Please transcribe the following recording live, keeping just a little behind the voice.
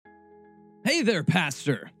Hey there,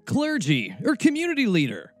 pastor, clergy, or community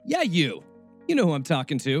leader. Yeah, you. You know who I'm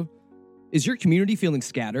talking to. Is your community feeling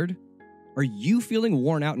scattered? Are you feeling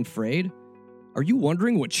worn out and frayed? Are you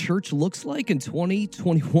wondering what church looks like in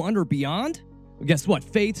 2021 or beyond? Well, guess what?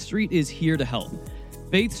 Faith Street is here to help.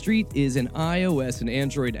 Faith Street is an iOS and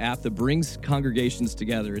Android app that brings congregations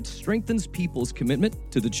together. It strengthens people's commitment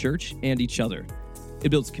to the church and each other. It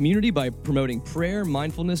builds community by promoting prayer,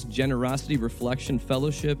 mindfulness, generosity, reflection,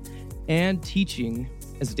 fellowship, and teaching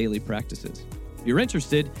as daily practices. If you're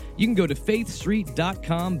interested, you can go to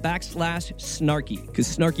faithstreet.com/snarky, because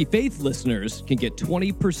Snarky Faith listeners can get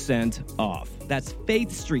 20% off. That's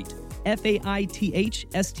Faith Street,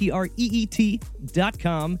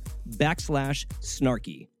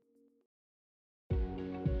 faithstreet.com/snarky.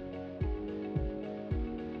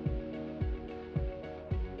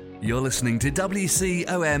 You're listening to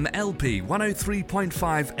WCOM LP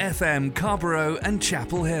 103.5 FM Carrboro and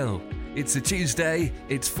Chapel Hill. It's a Tuesday,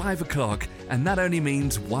 it's 5 o'clock, and that only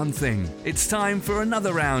means one thing. It's time for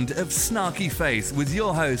another round of Snarky Faith with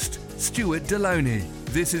your host, Stuart Deloney.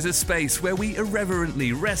 This is a space where we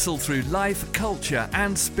irreverently wrestle through life, culture,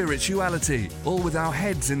 and spirituality, all with our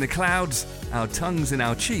heads in the clouds, our tongues in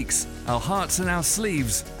our cheeks, our hearts in our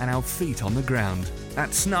sleeves, and our feet on the ground. At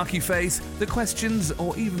Snarky Faith, the questions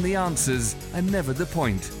or even the answers are never the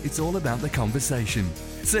point. It's all about the conversation.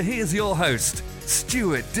 So here's your host,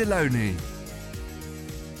 Stuart Deloney.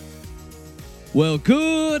 Well,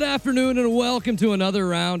 good afternoon and welcome to another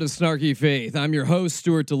round of Snarky Faith. I'm your host,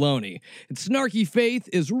 Stuart Deloney. And Snarky Faith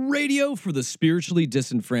is radio for the spiritually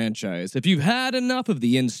disenfranchised. If you've had enough of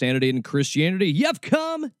the insanity in Christianity, you've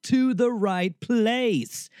come to the right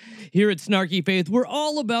place. Here at Snarky Faith, we're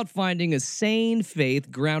all about finding a sane faith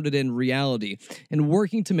grounded in reality and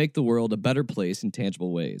working to make the world a better place in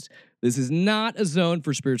tangible ways. This is not a zone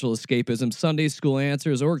for spiritual escapism, Sunday school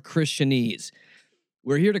answers, or Christianese.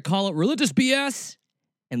 We're here to call it religious BS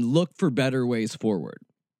and look for better ways forward.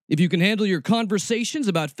 If you can handle your conversations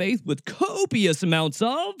about faith with copious amounts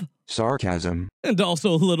of sarcasm and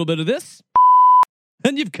also a little bit of this,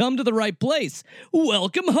 then you've come to the right place.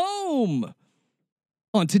 Welcome home.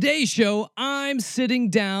 On today's show, I'm sitting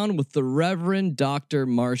down with the Reverend Dr.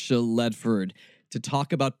 Marcia Ledford to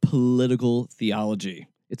talk about political theology.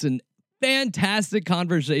 It's an fantastic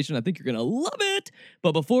conversation. I think you're going to love it.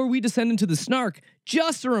 But before we descend into the snark,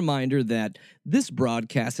 just a reminder that this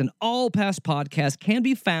broadcast and all past podcasts can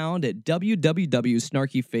be found at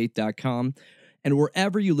www.snarkyfaith.com and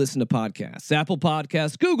wherever you listen to podcasts. Apple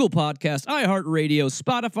Podcasts, Google Podcasts, iHeartRadio,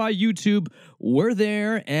 Spotify, YouTube. We're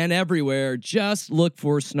there and everywhere. Just look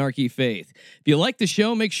for Snarky Faith. If you like the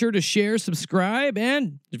show, make sure to share, subscribe,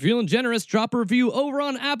 and if you're feeling generous, drop a review over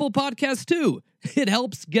on Apple Podcasts too. It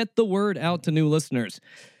helps get the word out to new listeners.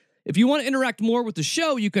 If you want to interact more with the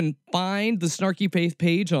show, you can find the Snarky Faith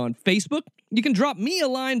page on Facebook. You can drop me a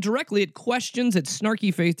line directly at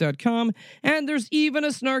questions@snarkyfaith.com, and there's even a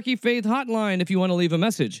Snarky Faith hotline if you want to leave a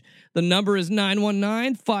message. The number is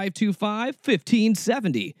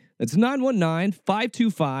 919-525-1570. That's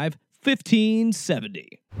 919-525-1570.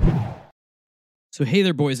 So hey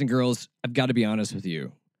there, boys and girls. I've got to be honest with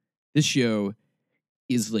you. This show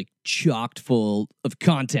is like chocked full of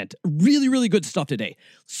content. Really, really good stuff today.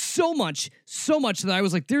 So much that I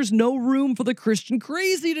was like, there's no room for the Christian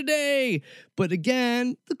crazy today. But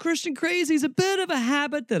again, the Christian crazy is a bit of a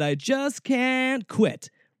habit that I just can't quit,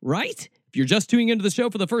 right? If you're just tuning into the show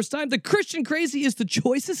for the first time, the Christian crazy is the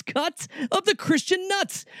choicest cut of the Christian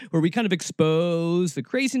nuts, where we kind of expose the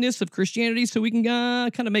craziness of Christianity so we can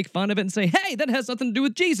kind of make fun of it and say, hey, that has nothing to do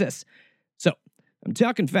with Jesus. So I'm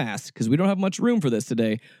talking fast because we don't have much room for this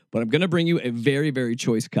today, but I'm going to bring you a very, very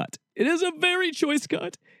choice cut. It is a very choice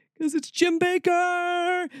cut because it's Jim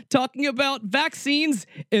Bakker talking about vaccines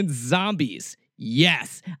and zombies.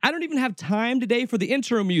 Yes, I don't even have time today for the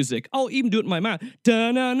intro music. I'll even do it in my mouth.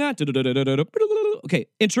 Okay,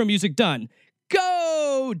 intro music done.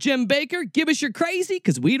 Go, Jim Bakker. Give us your crazy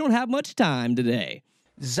because we don't have much time today.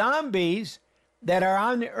 Zombies that are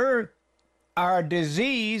on the earth are a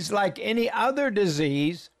disease like any other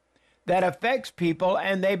disease that affects people,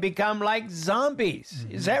 and they become like zombies.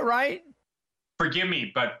 Is that right? Forgive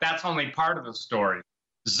me, but that's only part of the story.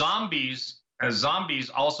 Zombies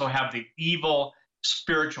also have the evil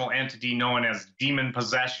spiritual entity known as demon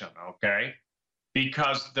possession, okay?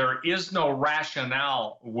 Because there is no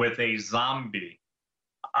rationale with a zombie.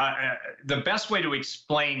 The best way to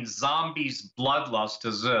explain zombies' bloodlust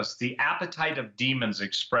is this: the appetite of demons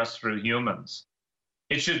expressed through humans.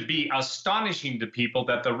 It should be astonishing to people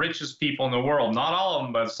that the richest people in the world, not all of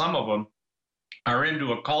them, but some of them, are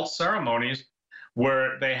into occult ceremonies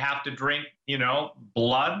where they have to drink,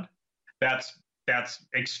 blood that's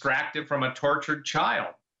extracted from a tortured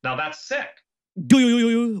child. Now that's sick.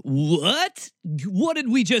 What? What did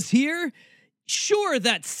we just hear? Sure,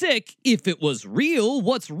 that's sick if it was real.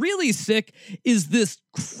 What's really sick is this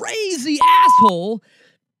crazy asshole.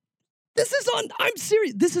 I'm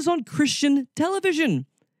serious. This is on Christian television.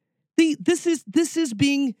 This is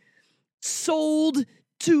being sold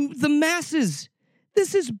to the masses.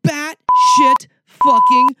 This is batshit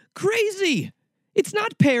fucking crazy. It's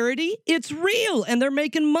not parody, it's real, and they're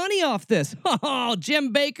making money off this. Oh,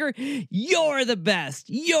 Jim Bakker, you're the best.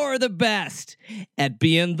 You're the best at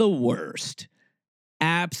being the worst.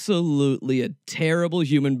 Absolutely a terrible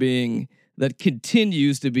human being that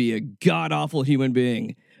continues to be a god-awful human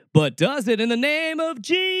being, but does it in the name of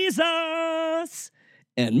Jesus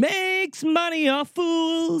and makes money off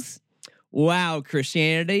fools. Wow,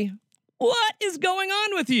 Christianity, what is going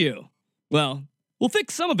on with you? Well, we'll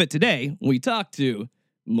fix some of it today when we talk to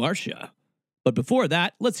Marcia. But before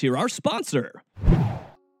that, let's hear our sponsor.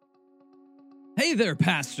 Hey there,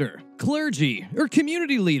 pastor, clergy, or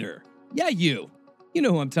community leader. Yeah, you. You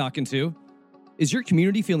know who I'm talking to. Is your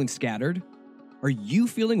community feeling scattered? Are you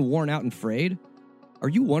feeling worn out and frayed? Are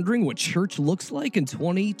you wondering what church looks like in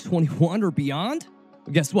 2021 or beyond?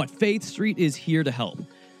 Well, guess what? Faith Street is here to help.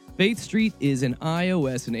 Faith Street is an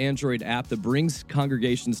iOS and Android app that brings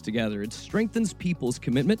congregations together. It strengthens people's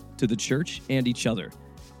commitment to the church and each other.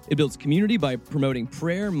 It builds community by promoting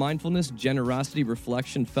prayer, mindfulness, generosity,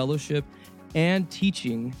 reflection, fellowship, and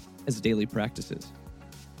teaching as daily practices.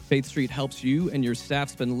 Faith Street helps you and your staff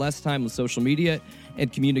spend less time on social media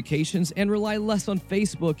and communications and rely less on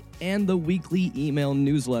Facebook and the weekly email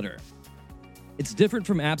newsletter. It's different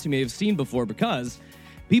from apps you may have seen before because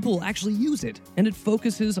people actually use it, and it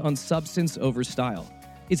focuses on substance over style.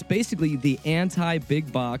 It's basically the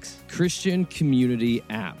anti-big box Christian community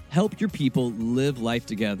app. Help your people live life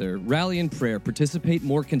together, rally in prayer, participate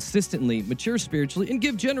more consistently, mature spiritually, and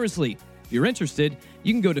give generously. If you're interested,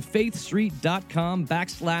 you can go to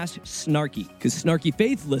faithstreet.com/snarky, because Snarky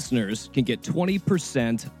Faith listeners can get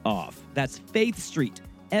 20% off. That's Faith Street,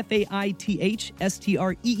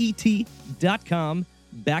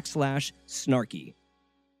 FAITHSTREET.com/snarky.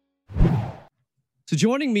 So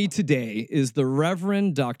joining me today is the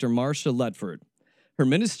Reverend Dr. Marcia Ledford. Her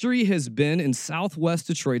ministry has been in Southwest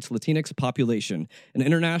Detroit's Latinx population, an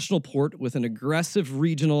international port with an aggressive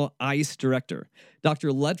regional ICE director. Dr.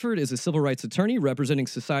 Ledford is a civil rights attorney representing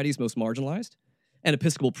society's most marginalized. An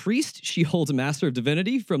Episcopal priest, she holds a Master of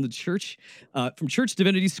Divinity from Church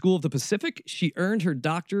Divinity School of the Pacific. She earned her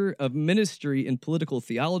Doctor of Ministry in Political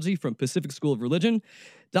Theology from Pacific School of Religion.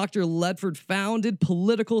 Dr. Ledford founded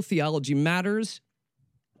Political Theology Matters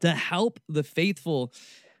to help the faithful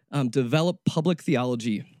develop public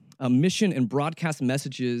theology, mission, and broadcast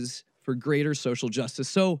messages for greater social justice.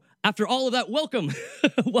 So after all of that, welcome.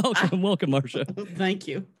 welcome, Marcia. Thank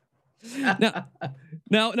you.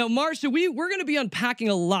 Now, Marcia, we're going to be unpacking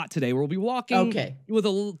a lot today. We'll be walking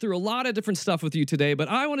through a lot of different stuff with you today, but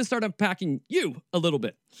I want to start unpacking you a little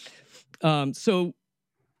bit. So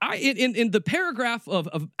in the paragraph of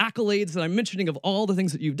accolades that I'm mentioning of all the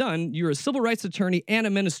things that you've done, you're a civil rights attorney and a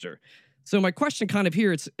minister. So my question kind of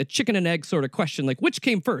here, it's a chicken and egg sort of question, like which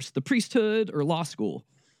came first, the priesthood or law school?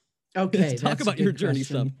 Okay. Talk about your journey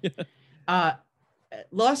some.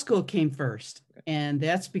 Law school came first, and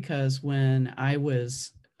that's because when I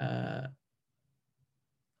was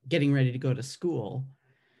getting ready to go to school,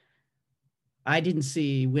 I didn't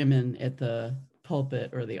see women at the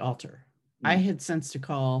pulpit or the altar. I had sensed a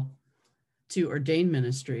call to ordain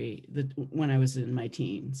ministry when I was in my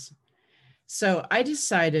teens. So I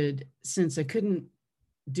decided, since I couldn't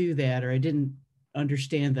do that, or I didn't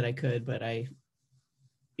understand that I could, but I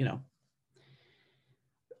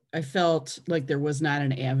felt like there was not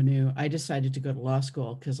an avenue, I decided to go to law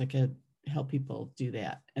school because I could help people do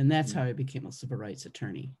that. And that's how I became a civil rights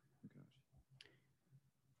attorney.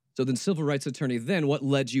 So then civil rights attorney, then what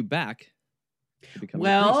led you back to become a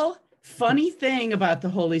priest? Funny thing about the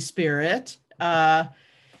Holy Spirit, the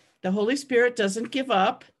Holy Spirit doesn't give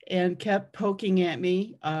up and kept poking at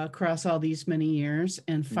me across all these many years.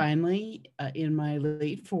 And finally, in my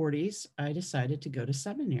late 40s, I decided to go to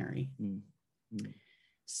seminary.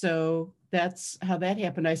 So that's how that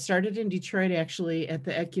happened. I started in Detroit, actually, at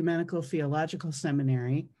the Ecumenical Theological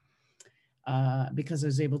Seminary because I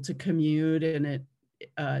was able to commute, and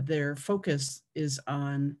their focus is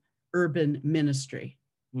on urban ministry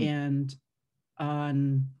and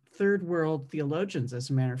on third world theologians, as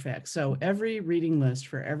a matter of fact. So every reading list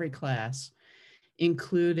for every class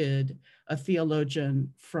included a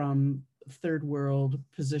theologian from third world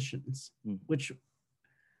positions, which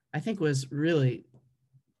I think was really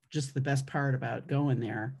just the best part about going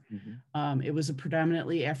there. Mm-hmm. It was a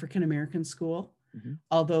predominantly African-American school, Mm-hmm.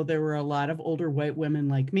 although there were a lot of older white women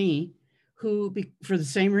like me who, for the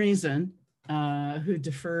same reason, who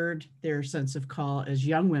deferred their sense of call as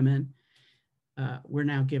young women, were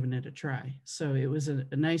now giving it a try. So it was a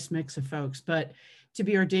nice mix of folks. But to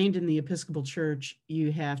be ordained in the Episcopal Church,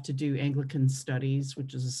 you have to do Anglican studies,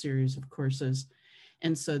 which is a series of courses.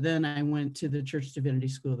 And so then I went to the Church Divinity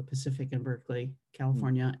School of the Pacific in Berkeley,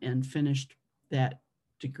 California, and finished that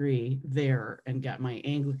degree there and got my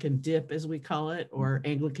Anglican dip, as we call it, or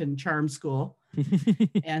Anglican charm school.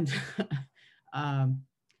 And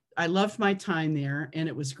I loved my time there, and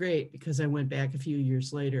it was great because I went back a few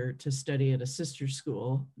years later to study at a sister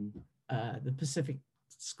school, the Pacific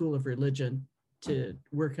School of Religion, to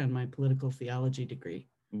work on my political theology degree.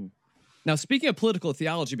 Now, speaking of political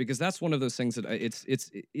theology, because that's one of those things that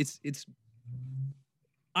it's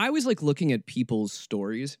I always like looking at people's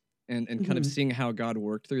stories and kind of seeing how God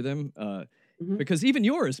worked through them. Because even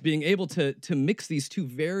yours, being able to mix these two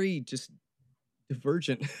very just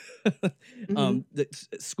divergent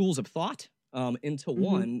schools of thought into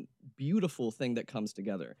one beautiful thing that comes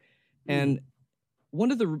together. And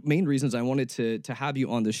one of the main reasons I wanted to have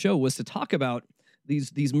you on the show was to talk about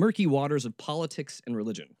these murky waters of politics and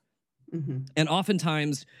religion. And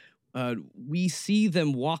oftentimes we see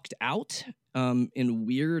them walked out in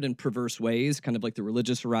weird and perverse ways, kind of like the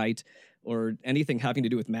religious right or anything having to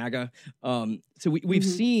do with MAGA. So we've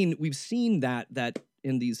seen that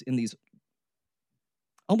in these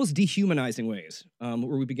almost dehumanizing ways, where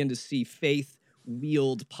we begin to see faith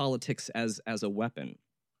wield politics as a weapon.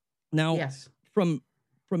 Now, from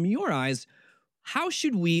your eyes, how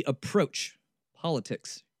should we approach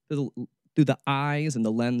politics through the eyes and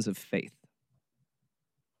the lens of faith?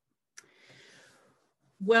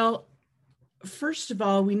 Well, first of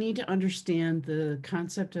all, we need to understand the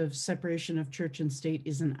concept of separation of church and state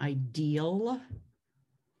is an ideal.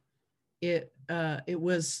 It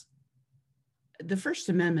was the First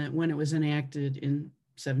Amendment, when it was enacted in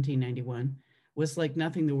 1791, was like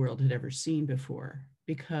nothing the world had ever seen before,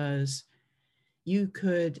 because you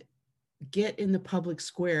could get in the public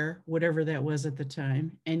square, whatever that was at the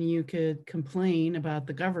time, and you could complain about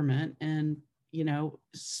the government and,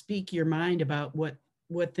 speak your mind about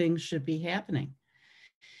what things should be happening.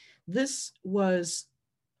 This was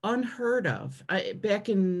unheard of. Back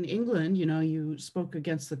in England, you spoke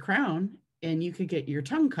against the crown and you could get your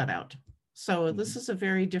tongue cut out. So this is a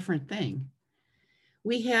very different thing.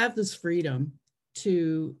 We have this freedom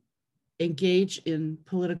to engage in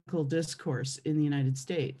political discourse in the United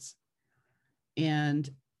States. And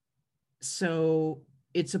so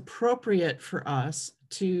it's appropriate for us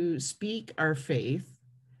to speak our faith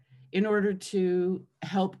in order to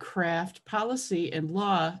help craft policy and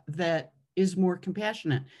law that is more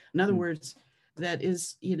compassionate. In other words, that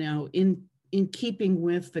is, in keeping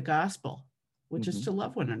with the gospel, which is to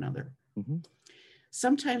love one another.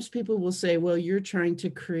 Sometimes people will say, well, you're trying to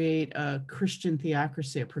create a Christian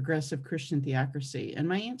theocracy, a progressive Christian theocracy. And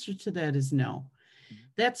my answer to that is no.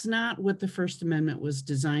 That's not what the First Amendment was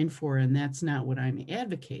designed for, and that's not what I'm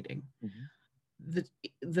advocating.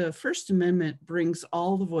 The First Amendment brings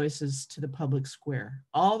all the voices to the public square.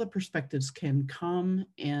 All the perspectives can come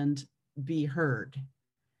and be heard.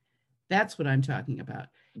 That's what I'm talking about.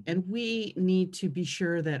 And we need to be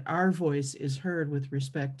sure that our voice is heard with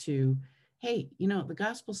respect to, hey, the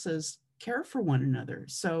gospel says care for one another.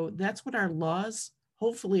 So that's what our laws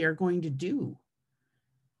hopefully are going to do.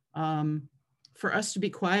 For us to be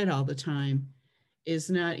quiet all the time is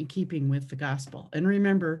not in keeping with the gospel. And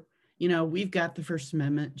remember, we've got the First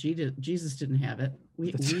Amendment. Jesus didn't have it.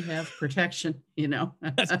 We have protection,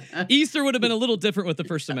 Easter would have been a little different with the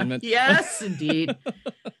First Amendment. Yes, indeed.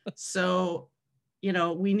 So,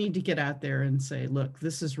 we need to get out there and say, look,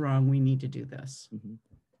 this is wrong. We need to do this.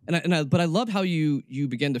 But I love how you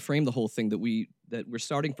began to frame the whole thing that we're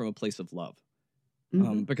starting from a place of love.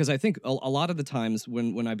 Because I think a lot of the times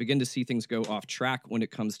when I begin to see things go off track when it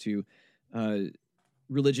comes to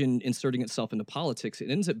religion inserting itself into politics, it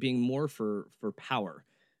ends up being more for power,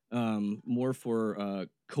 more for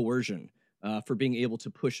coercion, for being able to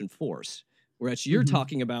push and force. Whereas you're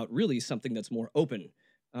talking about really something that's more open,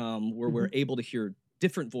 where we're able to hear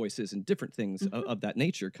different voices and different things of that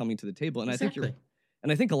nature coming to the table. And Exactly.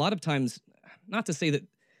 I think a lot of times, not to say that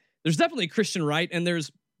there's definitely a Christian right and there's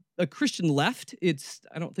a Christian left.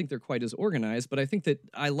 I don't think they're quite as organized, but I think that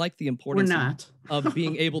I like the importance of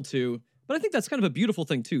being able to, but I think that's kind of a beautiful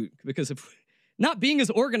thing too, because if not being as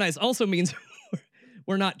organized also means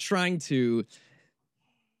we're not trying to,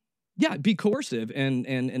 be coercive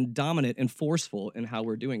and dominant and forceful in how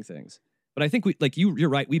we're doing things. But I think you're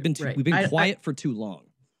right. We've been quiet for too long.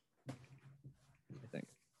 I think.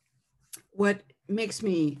 What makes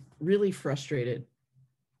me really frustrated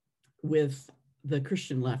with the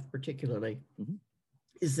Christian left, particularly,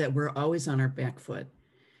 is that we're always on our back foot.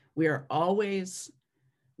 We are always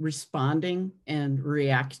responding and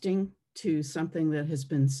reacting to something that has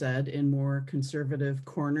been said in more conservative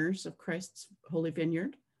corners of Christ's Holy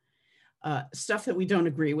Vineyard, stuff that we don't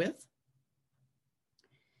agree with.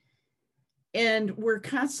 And we're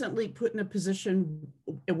constantly put in a position,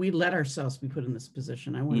 and we let ourselves be put in this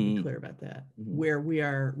position. I want to be clear about that, where we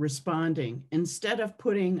are responding instead of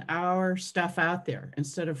putting our stuff out there,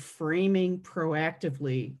 instead of framing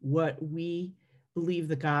proactively what we believe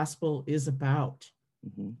the gospel is about.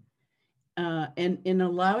 And in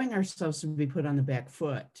allowing ourselves to be put on the back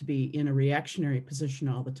foot, to be in a reactionary position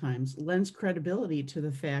all the times, lends credibility to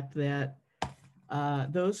the fact that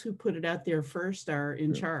those who put it out there first are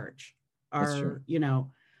in charge. Are,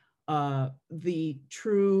 the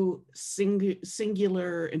true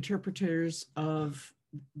singular interpreters of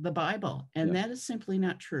the Bible. And that is simply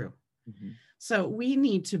not true. So we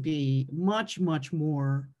need to be much, much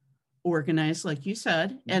more organized, like you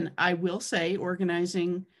said. And I will say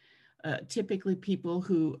organizing typically people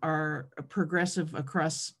who are progressive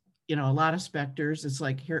across, a lot of specters. It's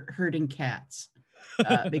like herding cats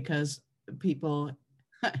because people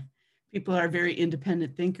are very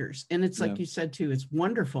independent thinkers. And it's like you said, too, it's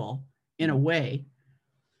wonderful in a way.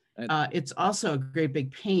 It's also a great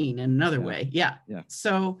big pain in another way. Yeah.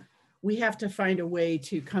 So we have to find a way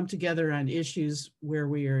to come together on issues where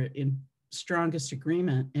we are in strongest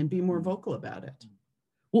agreement and be more vocal about it.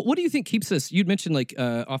 Well, what do you think keeps us? You'd mentioned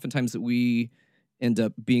oftentimes that we end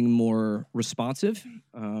up being more responsive.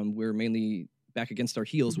 We're mainly back against our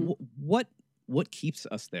heels. What keeps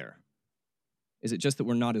us there? Is it just that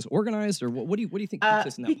we're not as organized, or what do you think keeps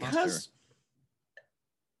us in that posture?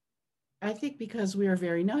 I think because we are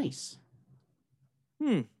very nice.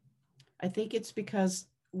 I think it's because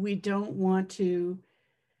we don't want to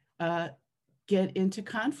get into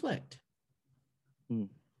conflict.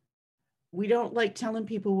 We don't like telling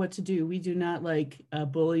people what to do. We do not like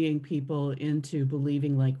bullying people into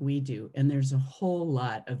believing like we do. And there's a whole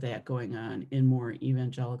lot of that going on in more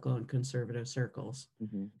evangelical and conservative circles.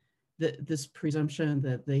 This presumption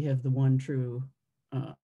that they have the one true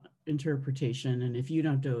interpretation, and if you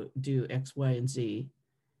don't do X, Y, and Z,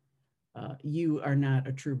 you are not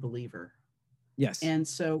a true believer. Yes. And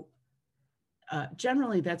so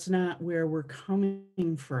generally that's not where we're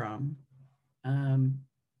coming from.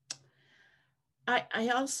 I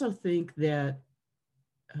also think that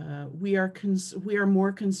we are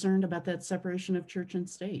more concerned about that separation of church and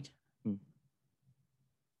state.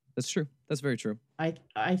 That's true. That's very true.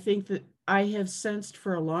 I think that I have sensed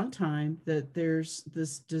for a long time that there's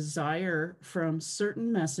this desire from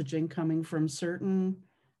certain messaging coming from certain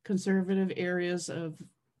conservative areas of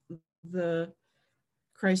the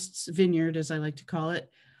Christ's Vineyard, as I like to call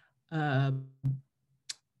it, have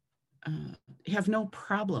no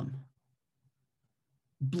problem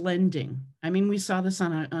blending. I mean, we saw this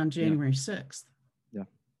on January 6th. Yeah.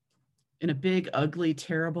 In a big, ugly,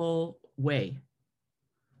 terrible way.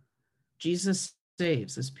 Jesus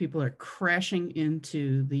saves as people are crashing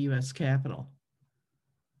into the U.S. Capitol.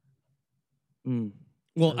 Well,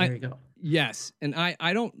 so there you go. Yes, and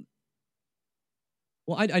I don't.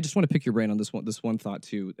 Well, I just want to pick your brain on this one thought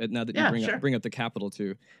too. Now that you bring up the Capitol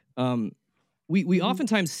too, we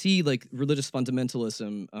oftentimes see like religious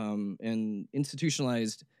fundamentalism and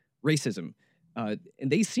institutionalized racism, and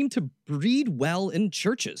they seem to breed well in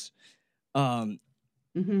churches. Why?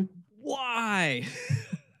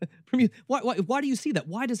 Why do you see that?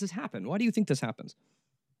 Why does this happen? Why do you think this happens?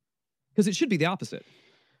 Because it should be the opposite.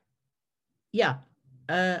 Yeah.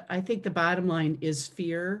 I think the bottom line is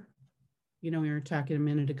fear. We were talking a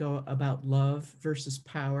minute ago about love versus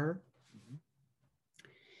power.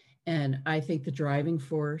 And I think the driving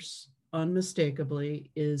force, unmistakably,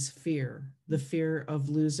 is fear. The fear of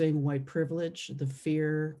losing white privilege, the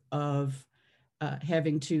fear of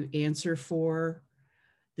having to answer for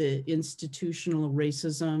the institutional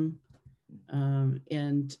racism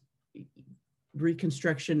and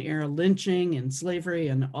Reconstruction era lynching and slavery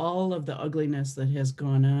and all of the ugliness that has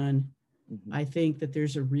gone on. I think that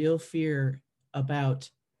there's a real fear about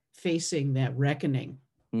facing that reckoning.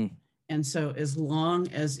 And so as long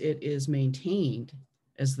as it is maintained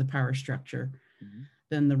as the power structure,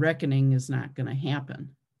 then the reckoning is not going to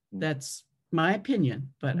happen. That's my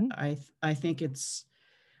opinion, but I think that's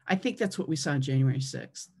what we saw on January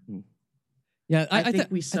 6th. Yeah, I think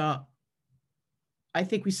we saw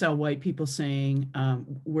white people saying,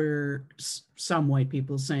 some white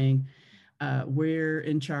people saying, we're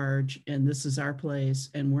in charge and this is our place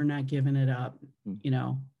and we're not giving it up,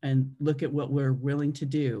 and look at what we're willing to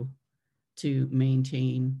do to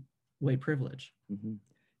maintain white privilege. Mm-hmm.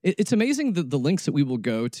 It's amazing the lengths that we will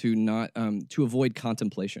go to not to avoid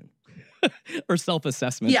contemplation or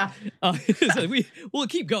self-assessment. Yeah. So we'll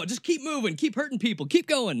keep going, just keep moving, keep hurting people, keep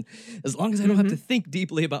going, as long as I don't have to think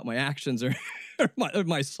deeply about my actions or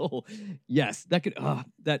my soul. Yes, that could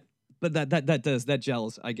that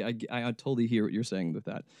gels. I totally hear what you're saying with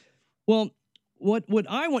that. Well, what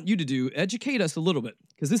I want you to do, educate us a little bit,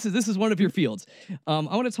 because this is one of your fields. I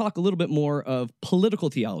want to talk a little bit more of political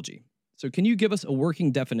theology. So can you give us a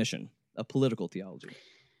working definition of political theology?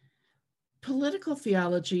 Political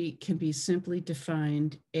theology can be simply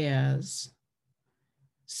defined as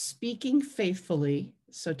speaking faithfully,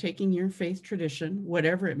 so taking your faith tradition,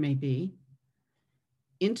 whatever it may be,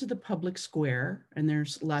 into the public square, and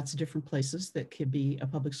there's lots of different places that could be a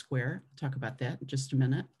public square. I'll talk about that in just a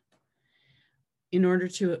minute, in order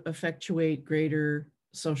to effectuate greater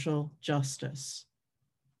social justice.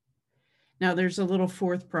 Now, there's a little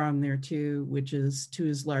fourth prong there too, which is to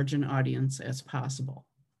as large an audience as possible.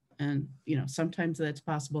 And, sometimes that's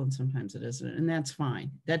possible and sometimes it isn't, and that's fine.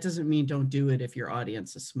 That doesn't mean don't do it if your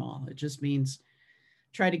audience is small. It just means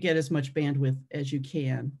try to get as much bandwidth as you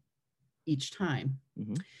can each time.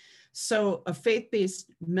 Mm-hmm. So a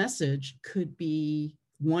faith-based message could be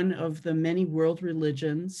one of the many world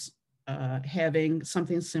religions having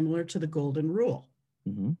something similar to the golden rule.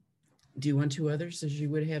 Mm-hmm. Do unto others as you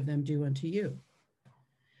would have them do unto you.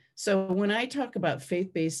 So when I talk about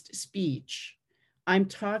faith-based speech, I'm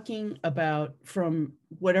talking about from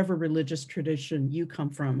whatever religious tradition you come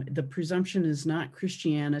from. The presumption is not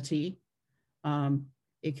Christianity.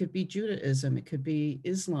 It could be Judaism. It could be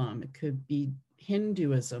Islam. It could be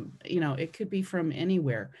Hinduism. It could be from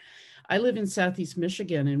anywhere. I live in Southeast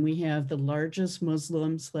Michigan, and we have the largest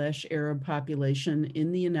Muslim/Arab population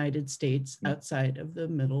in the United States outside of the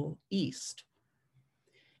Middle East.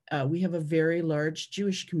 We have a very large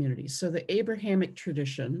Jewish community. So the Abrahamic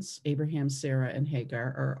traditions, Abraham, Sarah, and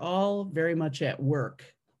Hagar, are all very much at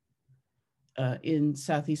work in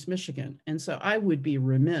Southeast Michigan. And so I would be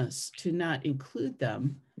remiss to not include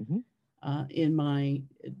them in my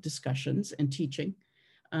discussions and teaching.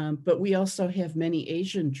 But we also have many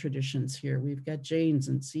Asian traditions here. We've got Jains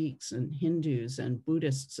and Sikhs and Hindus and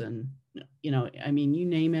Buddhists and, you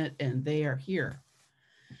name it, and they are here.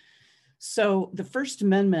 So the First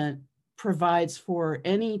Amendment provides for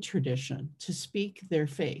any tradition to speak their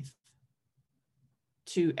faith,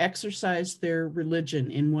 to exercise their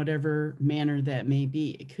religion in whatever manner that may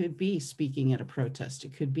be. It could be speaking at a protest.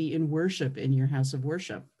 It could be in worship in your house of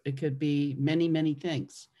worship. It could be many, many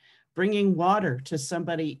things. Bringing water to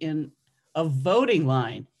somebody in a voting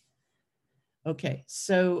line. Okay,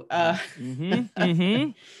 so,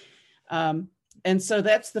 and so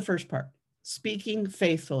that's the first part, speaking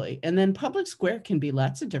faithfully. And then public square can be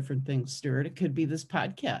lots of different things, Stuart. It could be this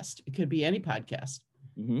podcast. It could be any podcast.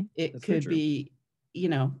 It could be,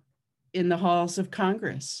 in the halls of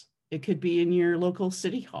Congress. It could be in your local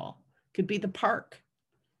city hall. It could be the park.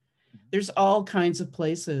 There's all kinds of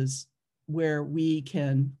places where we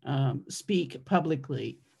can speak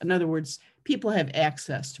publicly. In other words, people have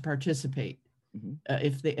access to participate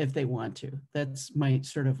if they want to. That's my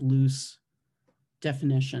sort of loose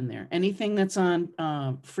definition there. Anything that's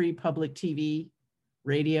on free public TV,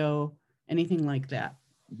 radio, anything like that.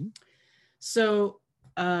 So,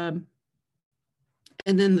 and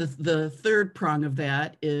then the third prong of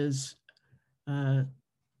that is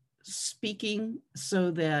speaking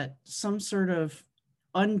so that some sort of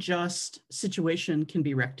unjust situation can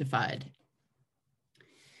be rectified.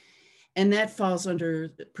 And that falls under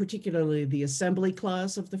particularly the assembly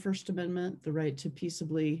clause of the First Amendment, the right to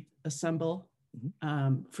peaceably assemble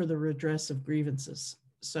for the redress of grievances.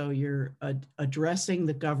 So you're addressing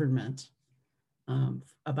the government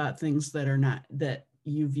about things that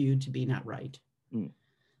you view to be not right.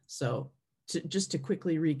 So just to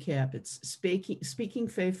quickly recap, it's speaking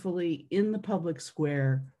faithfully in the public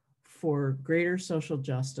square for greater social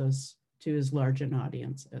justice to as large an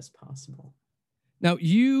audience as possible. Now,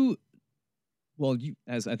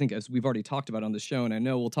 as we've already talked about on the show, and I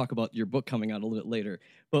know we'll talk about your book coming out a little bit later,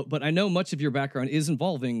 but I know much of your background is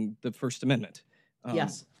involving the First Amendment.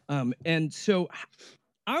 Yes. And so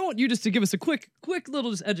I want you just to give us a quick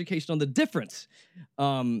little just education on the difference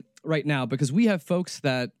right now, because we have folks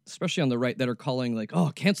that, especially on the right, that are calling like,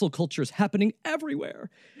 oh, cancel culture is happening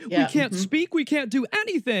everywhere. Yeah. We can't speak, we can't do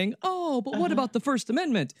anything. Oh, but what about the First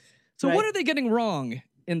Amendment? So what are they getting wrong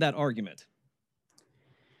in that argument?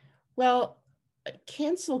 Well,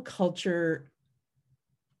 cancel culture,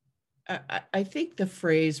 I think the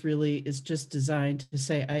phrase really is just designed to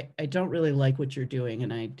say, I don't really like what you're doing,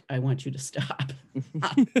 and I want you to stop.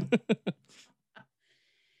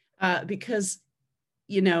 Because,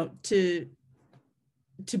 to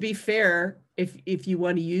be fair, if you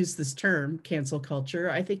want to use this term, cancel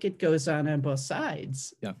culture, I think it goes on both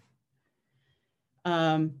sides. Yeah.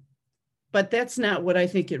 But that's not what I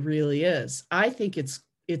think it really is. I think it's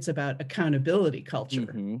about accountability culture.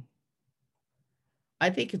 Mm-hmm. I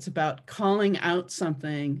think it's about calling out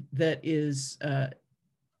something that is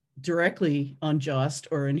directly unjust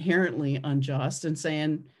or inherently unjust and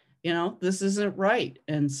saying, this isn't right.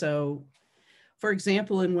 And so, for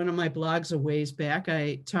example, in one of my blogs a ways back,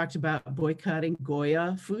 I talked about boycotting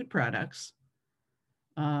Goya food products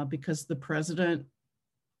because the president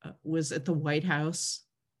was at the White House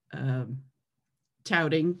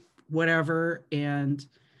touting whatever and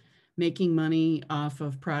making money off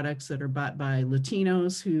of products that are bought by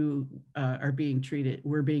Latinos who were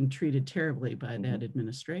being treated terribly by that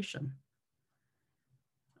administration.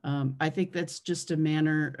 I think that's just a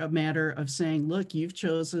matter of saying, look, you've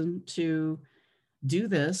chosen to do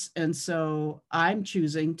this, and so I'm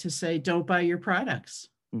choosing to say, don't buy your products.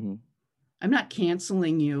 Mm-hmm. I'm not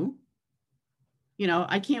canceling you.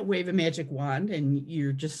 I can't wave a magic wand and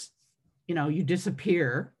you're just, you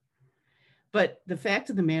disappear. But the fact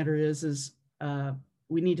of the matter is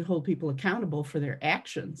we need to hold people accountable for their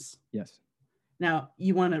actions. Yes. Now,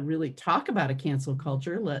 you want to really talk about a cancel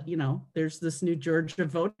culture, there's this new Georgia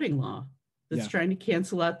voting law that's trying to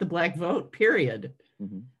cancel out the Black vote, period.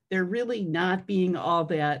 Mm-hmm. They're really not being all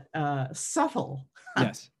that subtle.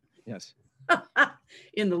 Yes.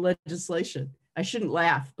 In the legislation. I shouldn't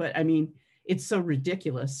laugh, but I mean, it's so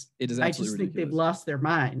ridiculous. It is absolutely I just think ridiculous. they've lost their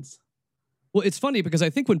minds. Well, it's funny because I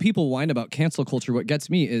think when people whine about cancel culture, what gets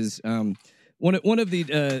me is one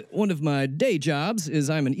of my day jobs is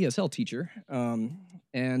I'm an ESL teacher,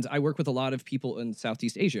 and I work with a lot of people in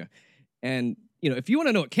Southeast Asia. And if you want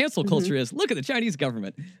to know what cancel culture is, look at the Chinese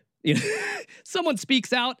government. Someone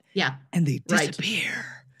speaks out, and they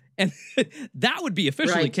disappear, and that would be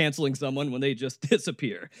officially canceling someone when they just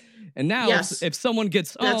disappear. And now, if someone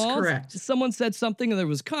gets, that's correct. Someone said something and there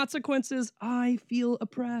was consequences, I feel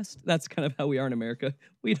oppressed. That's kind of how we are in America.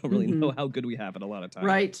 We don't really know how good we have it a lot of times.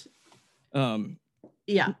 Right.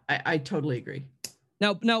 I totally agree.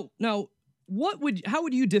 Now, how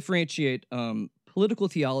would you differentiate political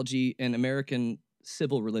theology and American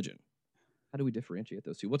civil religion? How do we differentiate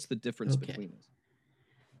those two? What's the difference between those?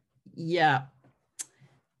 Yeah.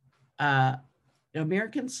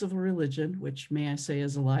 American civil religion, which may I say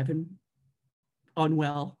is alive and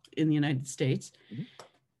unwell in the United States,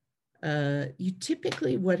 you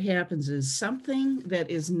typically, what happens is something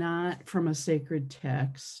that is not from a sacred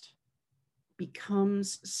text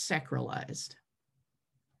becomes sacralized.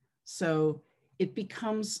 So it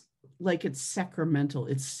becomes like it's sacramental,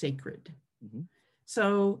 it's sacred. Mm-hmm.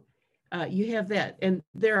 So you have that, and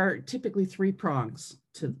there are typically 3 prongs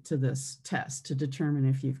to this test to determine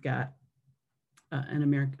if you've got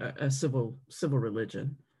a civil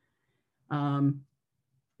religion.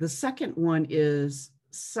 The second one is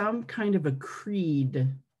some kind of a creed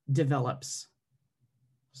develops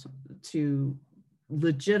to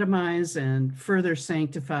legitimize and further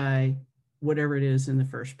sanctify whatever it is in the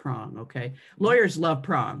first prong. Okay, lawyers love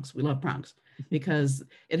prongs. We love prongs because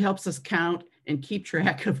it helps us count and keep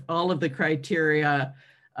track of all of the criteria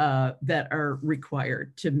that are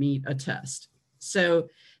required to meet a test. So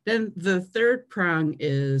then the third prong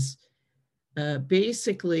is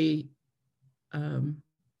basically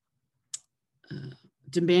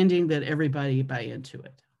demanding that everybody buy into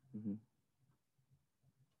it. Mm-hmm.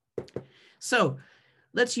 So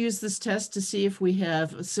let's use this test to see if we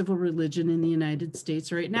have a civil religion in the United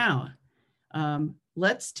States right now.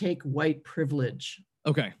 Let's take white privilege.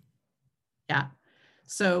 Okay. Yeah.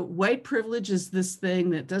 So white privilege is this thing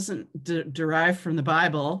that doesn't derive from the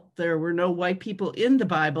Bible. There were no white people in the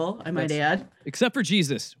Bible, I might add. Except for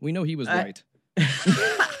Jesus. We know he was white.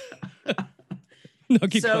 No,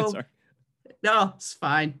 keep going, sorry. No, it's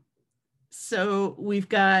fine. So we've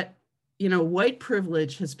got, white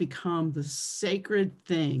privilege has become the sacred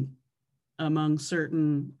thing among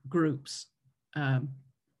certain groups.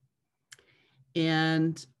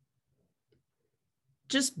 And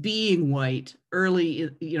just being white early,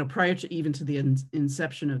 prior to even to the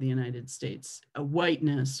inception of the United States,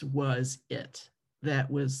 whiteness was it. That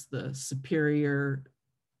was the superior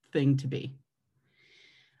thing to be.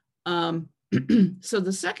 So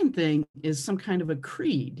the second thing is some kind of a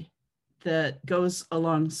creed that goes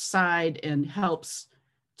alongside and helps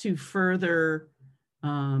to further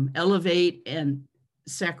elevate and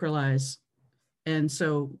sacralize. And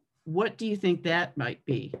so what do you think that might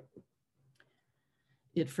be?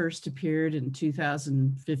 It first appeared in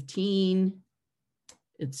 2015.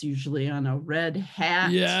 It's usually on a red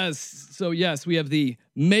hat. Yes. So yes, we have the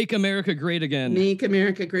Make America Great Again. Make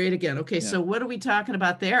America Great Again. Okay, so what are we talking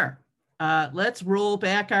about there? Let's roll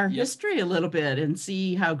back our history a little bit and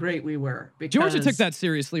see how great we were. Because, Georgia took that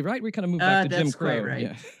seriously, right? We kind of moved back to Jim Crow. Right.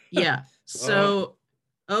 Yeah. Yeah. So,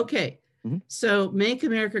 okay. So Make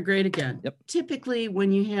America Great Again. Yep. Typically,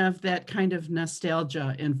 when you have that kind of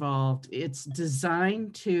nostalgia involved, it's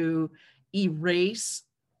designed to erase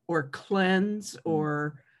or cleanse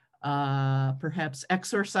or perhaps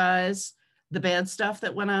exorcise the bad stuff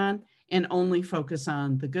that went on and only focus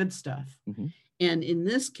on the good stuff. And in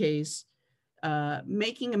this case,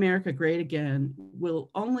 Making America Great Again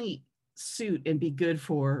will only suit and be good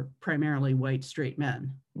for primarily white straight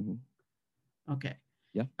men. Okay.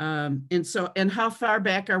 Yeah. And how far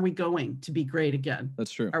back are we going to be great again?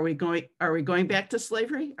 That's true. Are we going back to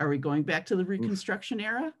slavery? Are we going back to the Reconstruction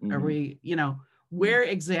era? Are we, where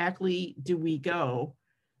exactly do we go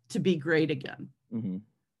to be great again?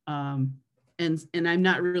 And I'm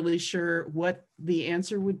not really sure what the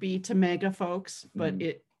answer would be to MAGA folks, but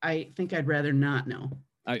I think I'd rather not know.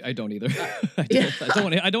 I don't either.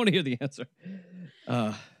 I don't want to hear the answer.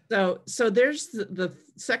 So there's the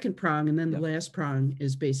second prong, and then the last prong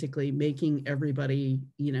is basically making everybody,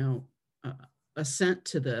 assent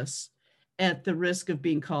to this at the risk of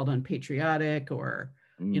being called unpatriotic or,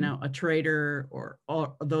 a traitor or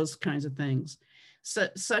all those kinds of things,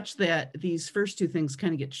 such that these first two things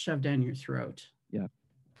kind of get shoved down your throat. Yeah.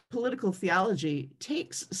 Political theology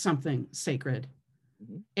takes something sacred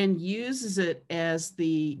and uses it as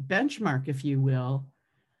the benchmark, if you will,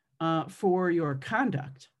 for your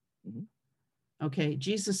conduct. Okay,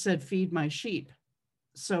 Jesus said, feed my sheep.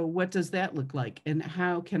 So what does that look like? And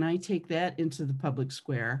how can I take that into the public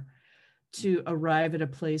square to arrive at a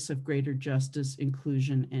place of greater justice,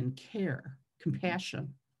 inclusion, and care,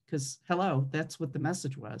 compassion? Because, hello, that's what the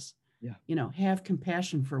message was. Yeah. Have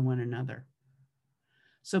compassion for one another.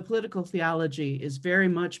 So political theology is very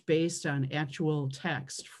much based on actual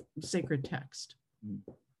text, sacred text.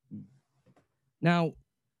 Now,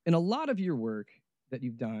 in a lot of your work that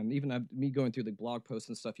you've done, even me going through the blog posts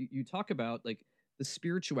and stuff, you talk about like the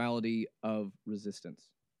spirituality of resistance.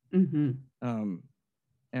 And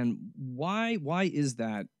why is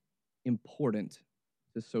that important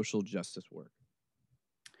to social justice work?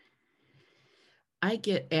 I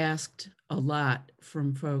get asked a lot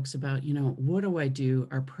from folks about, what do I do?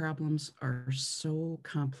 Our problems are so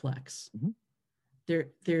complex.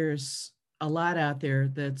 There's a lot out there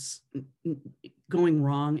that's going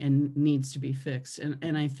wrong and needs to be fixed.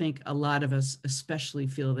 And I think a lot of us especially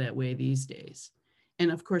feel that way these days.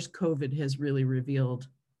 And of course, COVID has really revealed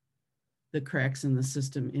the cracks in the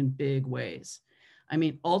system in big ways. I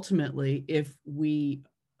mean, ultimately, if we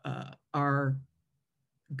are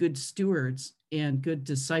good stewards and good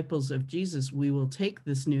disciples of Jesus, we will take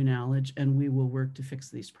this new knowledge and we will work to fix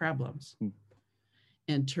these problems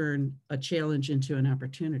and turn a challenge into an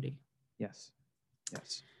opportunity. Yes.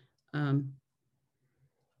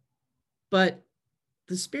 But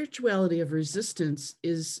the spirituality of resistance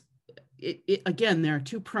is, again, there are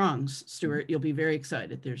two prongs, Stuart. You'll be very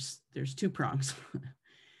excited. There's two prongs.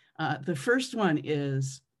 The first one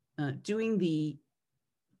is doing the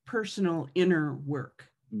personal inner work.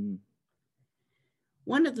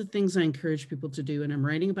 One of the things I encourage people to do, and I'm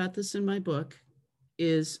writing about this in my book,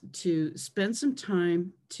 is to spend some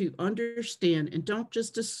time to understand and don't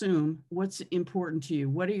just assume what's important to you.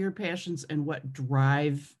 What are your passions and what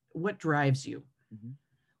drives you?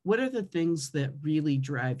 What are the things that really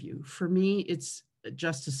drive you? For me, it's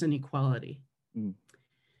justice and equality.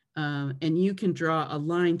 And you can draw a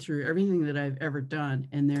line through everything that I've ever done,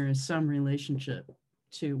 and there is some relationship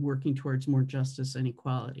to working towards more justice and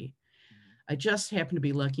equality. I just happen to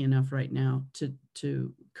be lucky enough right now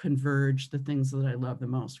to converge the things that I love the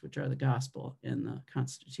most, which are the gospel and the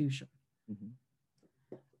Constitution.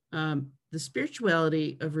 The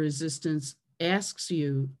spirituality of resistance asks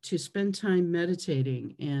you to spend time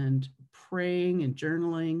meditating and praying and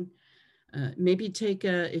journaling. Maybe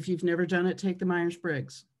if you've never done it, take the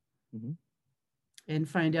Myers-Briggs and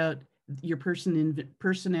find out your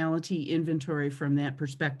personality inventory from that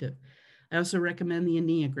perspective. I also recommend the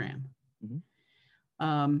Enneagram.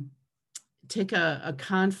 Take a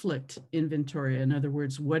conflict inventory. In other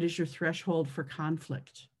words, what is your threshold for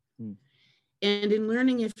conflict? And in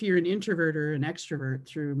learning if you're an introvert or an extrovert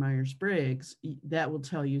through Myers-Briggs, that will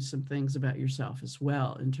tell you some things about yourself as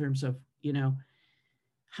well, in terms of,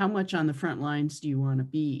 how much on the front lines do you want to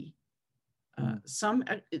be? Some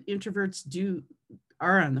introverts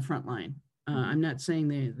are on the front line. I'm not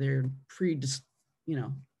saying they're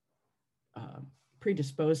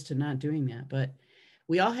predisposed to not doing that, but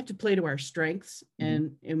we all have to play to our strengths,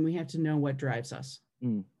 and we have to know what drives us.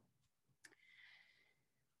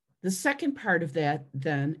 The second part of that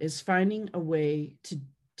then is finding a way to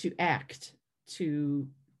act, to,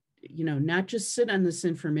 not just sit on this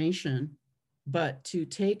information, but to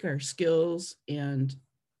take our skills and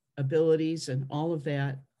abilities and all of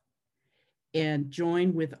that and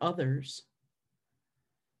join with others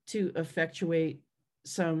to effectuate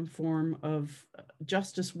some form of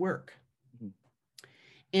justice work.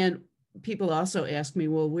 And people also ask me,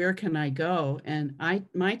 well, where can I go? And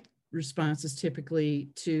my response is typically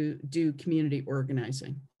to do community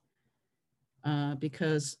organizing,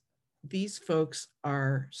 because these folks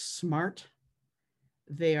are smart.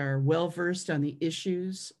 They are well-versed on the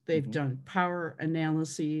issues. They've done power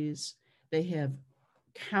analyses. They have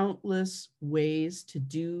countless ways to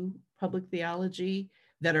do public theology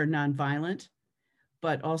that are nonviolent,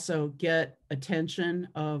 but also get attention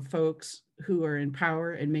of folks who are in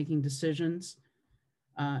power and making decisions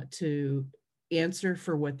to answer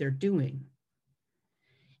for what they're doing.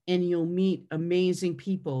 And you'll meet amazing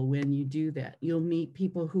people when you do that. You'll meet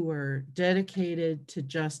people who are dedicated to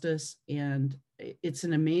justice, and it's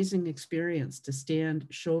an amazing experience to stand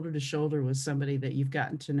shoulder to shoulder with somebody that you've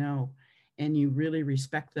gotten to know and you really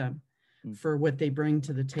respect them for what they bring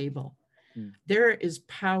to the table. There is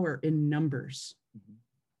power in numbers.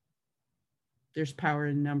 There's power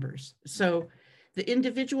in numbers. So the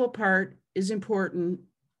individual part is important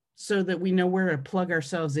so that we know where to plug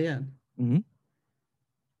ourselves in.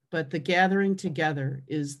 But the gathering together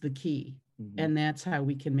is the key. And that's how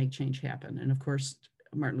we can make change happen. And of course,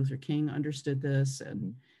 Martin Luther King understood this,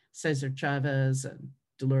 and Cesar Chavez and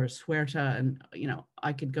Dolores Huerta, and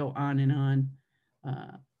I could go on and on.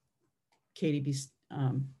 Katie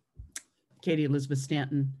Elizabeth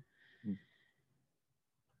Stanton.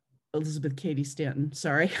 Elizabeth Cady Stanton,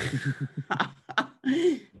 sorry.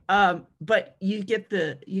 But you get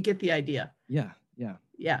the idea. Yeah.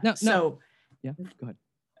 So go ahead.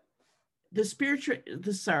 The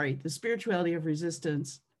spirituality of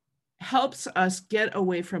resistance helps us get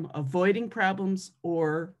away from avoiding problems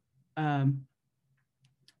or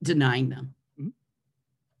denying them.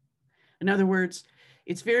 In other words,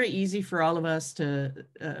 it's very easy for all of us to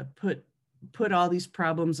put all these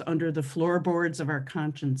problems under the floorboards of our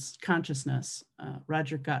consciousness.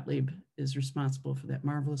 Roger Gottlieb is responsible for that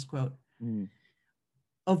marvelous quote.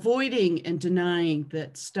 Avoiding and denying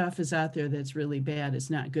that stuff is out there that's really bad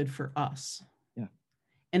is not good for us.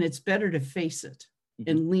 And it's better to face it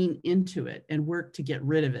and lean into it and work to get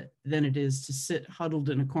rid of it than it is to sit huddled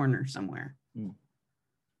in a corner somewhere.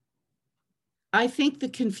 I think the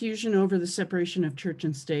confusion over the separation of church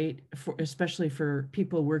and state, especially for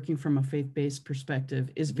people working from a faith-based perspective,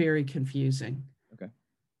 is very confusing. Okay.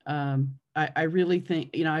 I really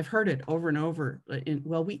think, I've heard it over and over.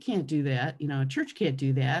 Well, we can't do that. A church can't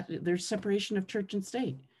do that. There's separation of church and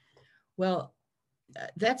state. Well,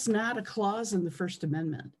 that's not a clause in the First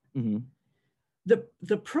Amendment.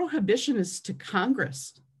 The prohibition is to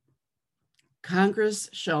Congress. Congress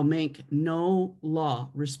shall make no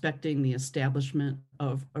law respecting the establishment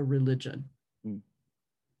of a religion.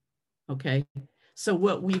 Okay. So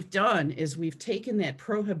what we've done is we've taken that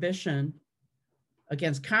prohibition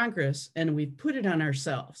against Congress and we've put it on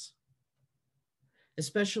ourselves,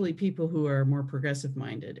 especially people who are more progressive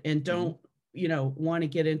minded and don't, want to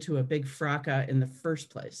get into a big fracas in the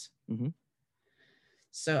first place.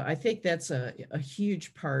 So I think that's a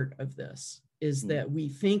huge part of this. Is that we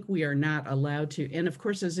think we are not allowed to. And of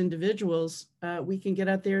course, as individuals, we can get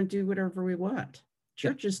out there and do whatever we want.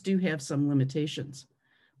 Churches do have some limitations,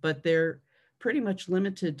 but they're pretty much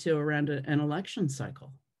limited to around an election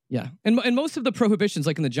cycle. Yeah. And most of the prohibitions,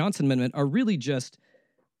 like in the Johnson Amendment, are really just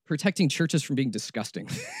protecting churches from being disgusting.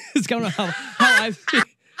 It's kind of how I've...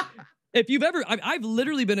 If you've ever, I've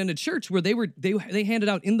literally been in a church where they handed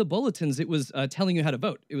out in the bulletins, it was telling you how to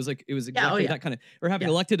vote. It was exactly that kind of, or having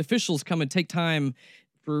elected officials come and take time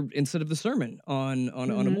instead of the sermon on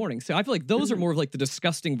a morning. So I feel like those are more of like the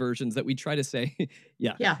disgusting versions that we try to say,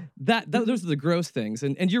 those are the gross things.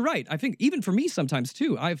 And you're right. I think even for me sometimes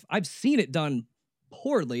too, I've seen it done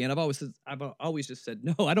poorly, and I've always just said,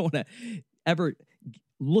 no, I don't want to ever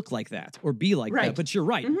look like that or be like that. But you're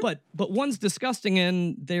right. But one's disgusting,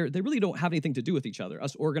 and they really don't have anything to do with each other.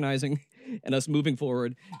 Us organizing and us moving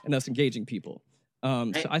forward and us engaging people.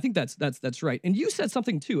 So I think that's right. And you said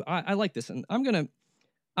something too. I like this, and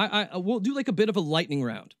we'll do like a bit of a lightning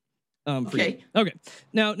round. For you. Okay.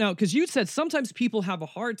 Now, because you said sometimes people have a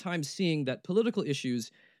hard time seeing that political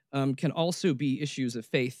issues can also be issues of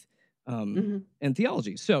faith and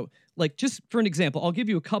theology. So, like, just for an example, I'll give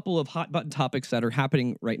you a couple of hot button topics that are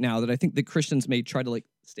happening right now that I think that Christians may try to like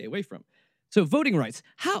stay away from. So, voting rights.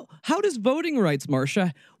 How does voting rights,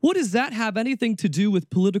 Marcia? What does that have anything to do with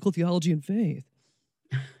political theology and faith?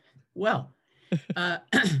 Well,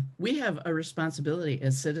 we have a responsibility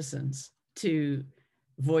as citizens to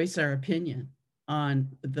voice our opinion on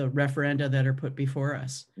the referenda that are put before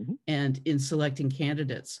us, and in selecting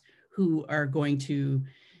candidates who are going to,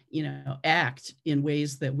 act in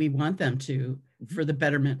ways that we want them to for the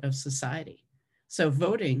betterment of society. So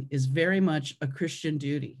voting is very much a Christian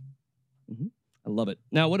duty. I love it.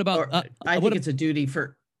 Now, what about? I think it's a duty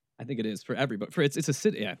for. I think it is for everybody. It's a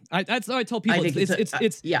city. Yeah, that's how I tell people.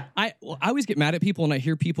 Yeah. I always get mad at people when I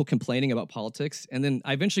hear people complaining about politics, and then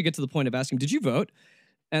I eventually get to the point of asking, "Did you vote?"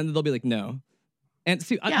 And they'll be like, "No." And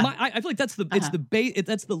see, I feel like that's that's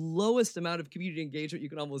the lowest amount of community engagement you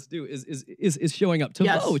can almost do is showing up to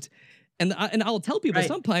vote. And I'll tell people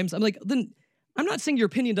sometimes, I'm like, then I'm not saying your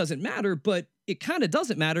opinion doesn't matter, but it kind of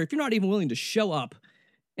doesn't matter if you're not even willing to show up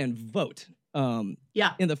and vote. In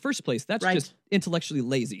the first place, that's just intellectually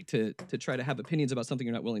lazy to try to have opinions about something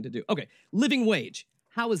you're not willing to do. Okay, living wage.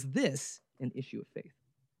 How is this an issue of faith?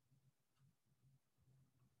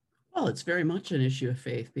 Well, it's very much an issue of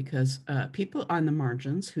faith because people on the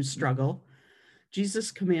margins who struggle,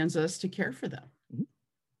 Jesus commands us to care for them.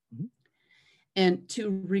 And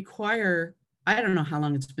to require, I don't know how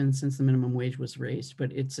long it's been since the minimum wage was raised,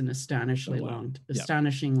 but it's an astonishingly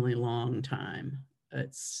long time.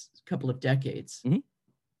 It's a couple of decades.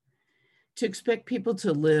 To expect people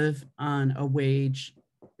to live on a wage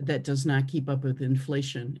that does not keep up with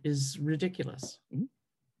inflation is ridiculous.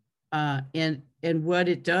 And what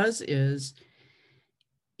it does is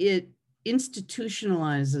it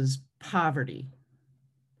institutionalizes poverty.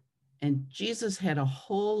 And Jesus had a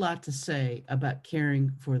whole lot to say about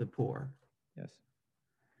caring for the poor. Yes.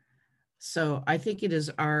 So I think it is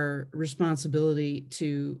our responsibility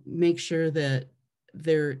to make sure that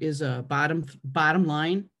there is a bottom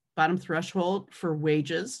threshold for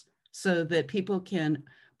wages so that people can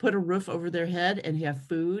put a roof over their head and have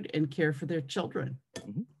food and care for their children.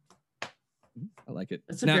 I like it.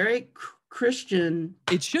 It's a very Christian.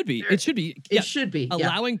 It should be. It should be. It should be.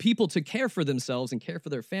 Allowing people to care for themselves and care for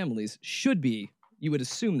their families should be. You would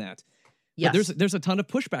assume that. Yes. But there's a ton of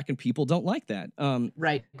pushback and people don't like that.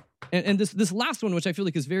 Right. And this last one, which I feel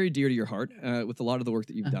like is very dear to your heart, with a lot of the work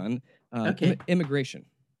that you've done. Immigration.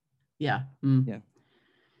 Yeah. Yeah.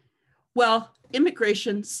 Well,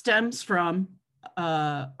 immigration stems from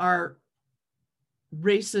our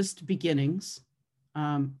racist beginnings.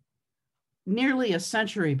 Nearly a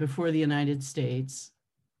century before the United States,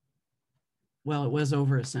 well, it was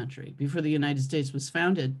over a century before the United States was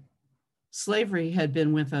founded, slavery had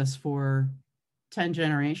been with us for 10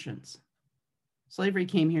 generations. Slavery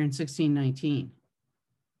came here in 1619.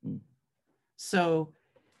 So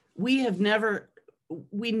we never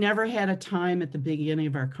had a time at the beginning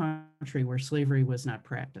of our country where slavery was not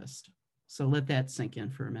practiced. So let that sink in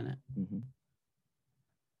for a minute.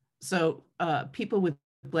 So people with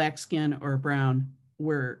black skin or brown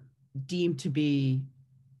were deemed to be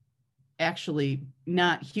actually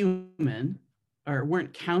not human or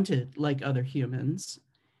weren't counted like other humans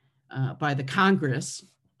by the Congress,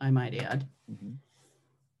 I might add.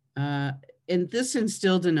 And this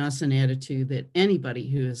instilled in us an attitude that anybody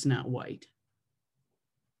who is not white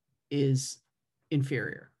is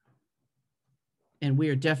inferior. And we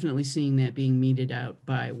are definitely seeing that being meted out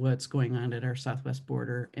by what's going on at our southwest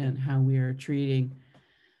border and how we are treating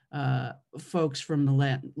folks from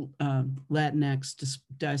the Latinx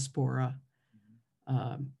diaspora.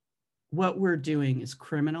 What we're doing is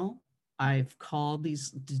criminal. I've called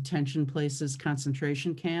these detention places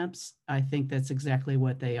concentration camps. I think that's exactly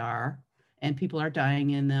what they are. And people are dying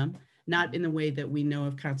in them, not in the way that we know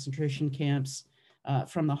of concentration camps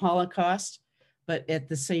from the Holocaust, but at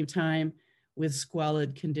the same time with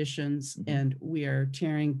squalid conditions. And we are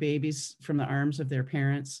tearing babies from the arms of their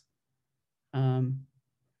parents.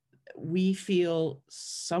 We feel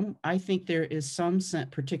I think there is some sense,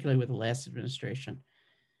 particularly with the last administration,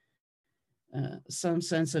 some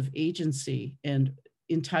sense of agency and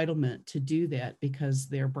entitlement to do that because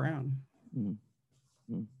they're brown.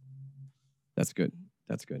 That's good.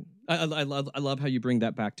 That's good. I love how you bring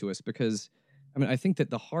that back to us because, I mean, I think that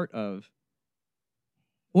the heart of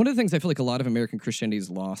one of the things I feel like a lot of American Christianity has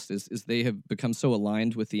lost is they have become so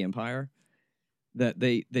aligned with the empire that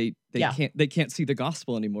they can't see the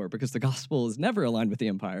gospel anymore because the gospel is never aligned with the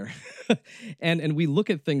empire. and we look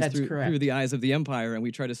at things through the eyes of the empire and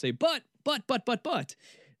we try to say, but.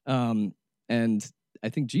 And I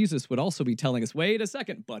think Jesus would also be telling us, wait a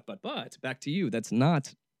second, but, back to you.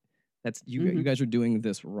 You guys are doing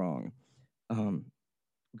this wrong.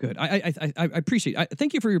 Good. I appreciate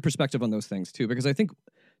thank you for your perspective on those things too, because I think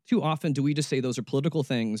too often do we just say those are political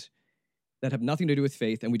things that have nothing to do with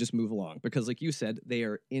faith and we just move along because like you said, they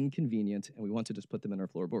are inconvenient and we want to just put them in our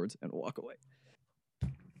floorboards and walk away.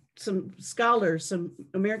 Some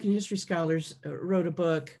American history scholars wrote a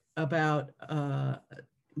book about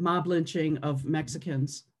mob lynching of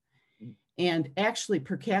Mexicans. And actually,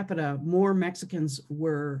 per capita, more Mexicans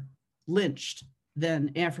were lynched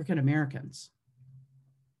than African Americans.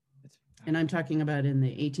 And I'm talking about in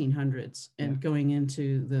the 1800s and going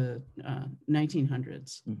into the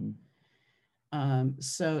 1900s.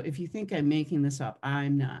 So if you think I'm making this up,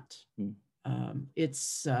 I'm not.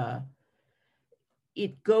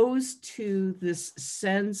 It goes to this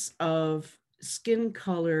sense of skin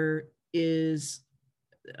color is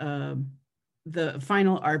the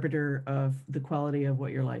final arbiter of the quality of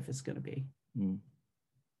what your life is going to be.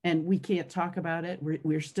 And we can't talk about it.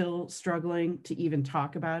 We're still struggling to even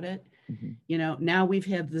talk about it. You know, now we've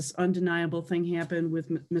had this undeniable thing happen with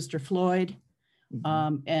Mr. Floyd,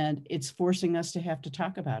 and it's forcing us to have to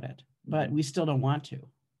talk about it, but we still don't want to.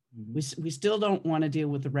 We still don't want to deal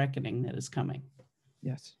with the reckoning that is coming.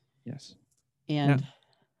 Yes. And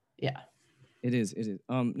now, it is.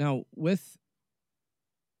 Now with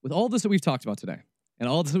all this that we've talked about today and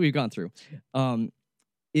all this that we've gone through,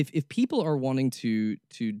 if people are wanting to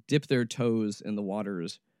dip their toes in the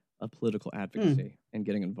waters of political advocacy and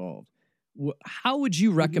getting involved, how would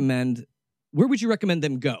you recommend, where would you recommend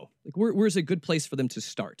them go? Like where's a good place for them to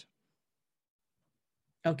start?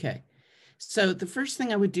 Okay. So the first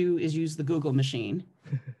thing I would do is use the Google machine.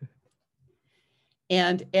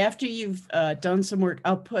 And after you've done some work,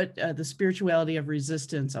 I'll put The Spirituality of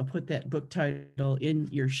Resistance. I'll put that book title in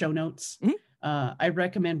your show notes. I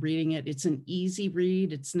recommend reading it. It's an easy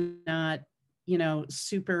read. It's not,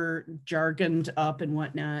 super jargoned up and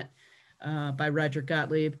whatnot, by Roger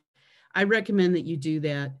Gottlieb. I recommend that you do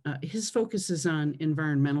that. His focus is on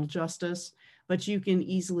environmental justice, but you can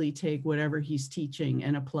easily take whatever he's teaching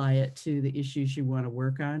and apply it to the issues you want to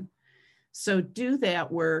work on. So do that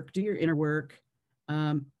work, do your inner work.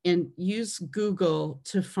 And use Google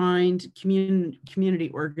to find community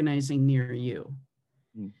organizing near you.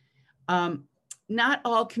 Not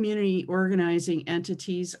all community organizing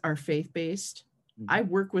entities are faith-based. I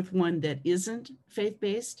work with one that isn't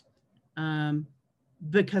faith-based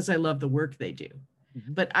because I love the work they do.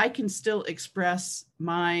 But I can still express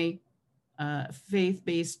my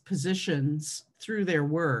faith-based positions through their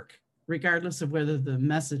work, regardless of whether the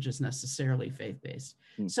message is necessarily faith-based.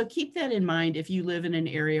 So keep that in mind if you live in an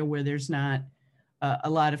area where there's not a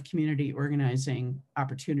lot of community organizing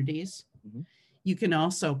opportunities. You can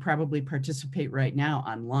also probably participate right now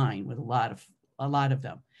online with a lot of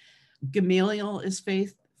them. Gamaliel is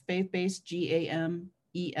faith-based,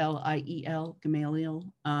 Gameliel,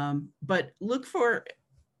 Gamaliel. But look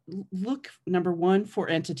number one for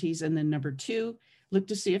entities, and then number two, look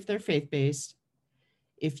to see if they're faith-based,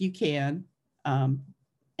 if you can,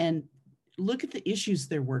 and look at the issues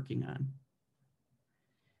they're working on.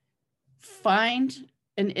 Find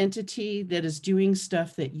an entity that is doing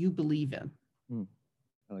stuff that you believe in.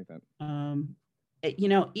 I like that.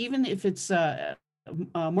 Even if it's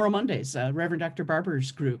Moral Mondays, Reverend Dr.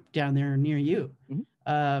 Barber's group down there near you,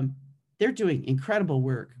 they're doing incredible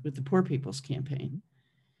work with the Poor People's Campaign.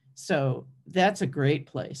 So that's a great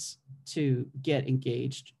place to get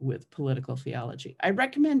engaged with political theology. I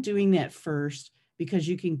recommend doing that first because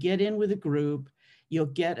you can get in with a group, you'll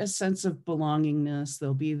get a sense of belongingness.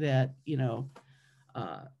 There'll be that, you'll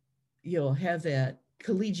have that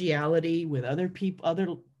collegiality with other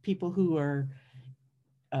people who are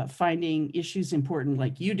finding issues important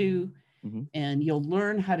like you do, and you'll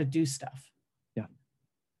learn how to do stuff.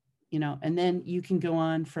 And then you can go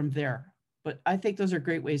on from there. But I think those are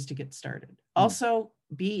great ways to get started. Also,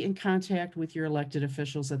 be in contact with your elected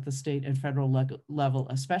officials at the state and federal level,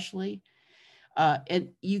 especially. And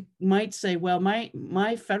you might say, well,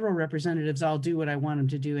 my federal representatives all do what I want them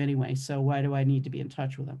to do anyway, so why do I need to be in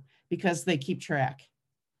touch with them? Because they keep track.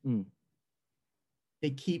 They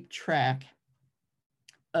keep track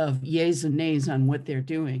of yays and nays on what they're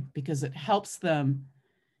doing because it helps them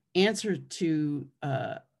answer to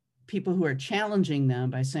people who are challenging them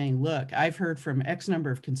by saying, look, I've heard from X number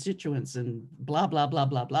of constituents and blah, blah, blah,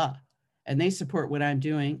 blah, blah. And they support what I'm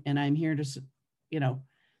doing. And I'm here to,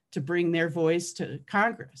 to bring their voice to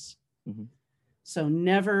Congress. So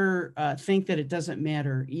never think that it doesn't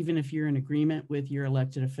matter, even if you're in agreement with your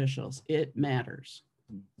elected officials. It matters.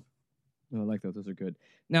 Oh, I like that. Those are good.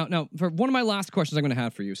 Now, for one of my last questions, I'm going to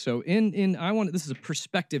have for you. So, this is a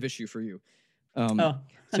perspective issue for you.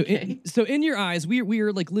 Okay. So in your eyes,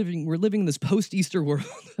 we're living in this post-Easter world,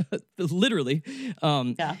 literally.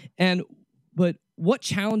 Yeah. But what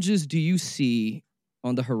challenges do you see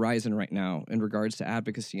on the horizon right now in regards to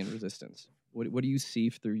advocacy and resistance? What do you see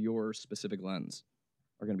through your specific lens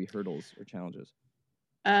are going to be hurdles or challenges?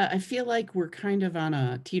 I feel like we're kind of on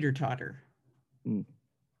a teeter-totter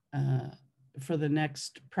for the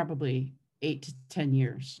next probably 8 to 10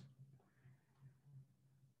 years.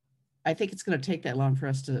 I think it's going to take that long for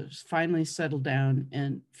us to finally settle down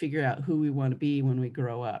and figure out who we want to be when we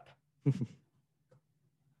grow up.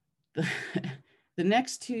 The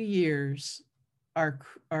next 2 years are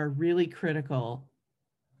really critical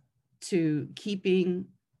to keeping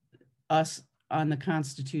us on the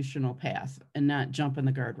constitutional path and not jumping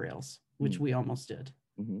the guardrails, which we almost did.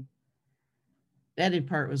 Mm-hmm. That in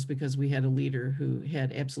part was because we had a leader who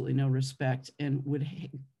had absolutely no respect and would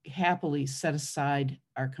happily set aside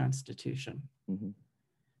our Constitution.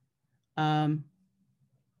 Mm-hmm.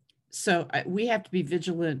 So we have to be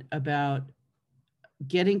vigilant about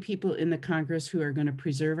getting people in the Congress who are going to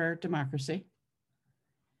preserve our democracy,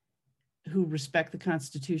 who respect the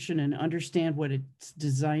Constitution and understand what it's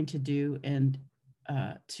designed to do, and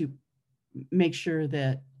to make sure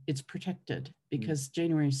that it's protected, because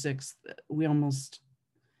January 6th, we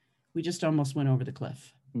just almost went over the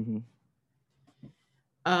cliff. Mm-hmm.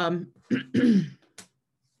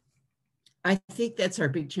 I think that's our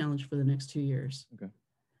big challenge for the next 2 years. Okay.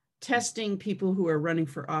 Testing people who are running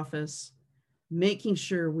for office, making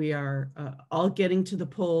sure we are all getting to the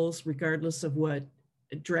polls, regardless of what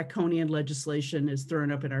draconian legislation is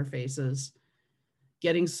thrown up in our faces,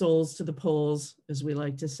 getting souls to the polls, as we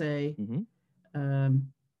like to say. Mm-hmm.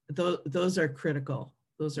 Those are critical.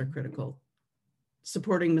 Those are critical.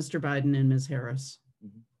 Supporting Mr. Biden and Ms. Harris.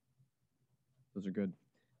 Mm-hmm. Those are good.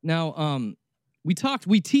 Now,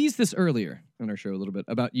 we teased this earlier on our show a little bit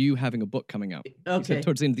about you having a book coming out. Okay. You said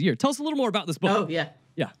towards the end of the year. Tell us a little more about this book. Oh, yeah.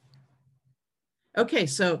 Yeah. Okay,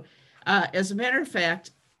 so as a matter of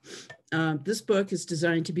fact, this book is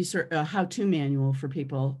designed to be a how-to manual for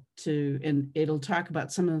people and it'll talk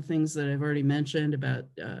about some of the things that I've already mentioned about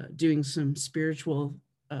doing some spiritual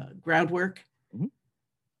groundwork,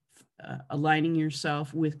 aligning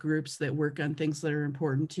yourself with groups that work on things that are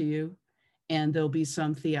important to you. And there'll be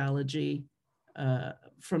some theology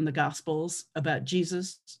from the Gospels about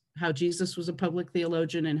Jesus, how Jesus was a public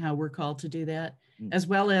theologian and how we're called to do that, as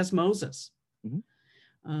well as Moses.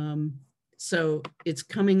 Mm-hmm. So it's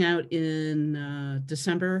coming out in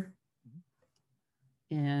December,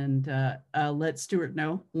 and I'll let Stuart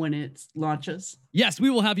know when it launches. Yes, we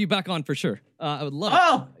will have you back on for sure. I would love.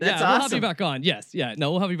 Oh, that's awesome. We'll have you back on. Yes, yeah.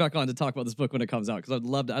 No, we'll have you back on to talk about this book when it comes out, because I'd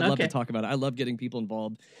love to talk about it. I love getting people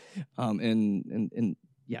involved, and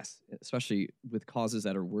yes, especially with causes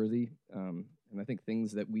that are worthy. And I think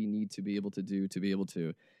things that we need to be able to do to be able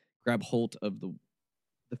to grab hold of the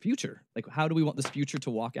future. Like, how do we want this future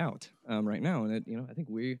to walk out right now? And I think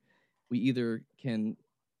we either can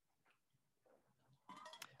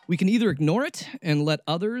either ignore it and let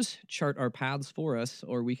others chart our paths for us,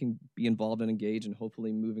 or we can be involved and engage and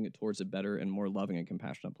hopefully moving it towards a better and more loving and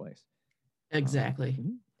compassionate place. Exactly.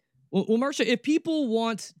 Well, Marcia, if people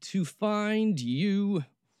want to find you,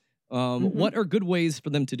 what are good ways for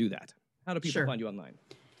them to do that? How do people find you online?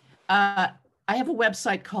 I have a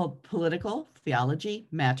website called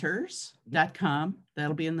politicaltheologymatters.com.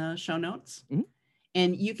 That'll be in the show notes. Mm-hmm.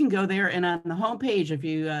 And you can go there, and on the homepage, if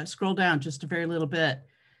you scroll down just a very little bit,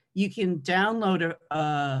 you can download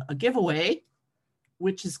a giveaway,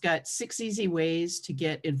 which has got 6 easy ways to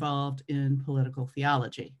get involved in political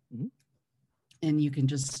theology. Mm-hmm. And you can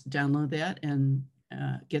just download that and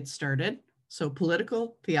get started. So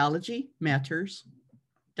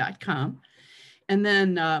politicaltheologymatters.com. And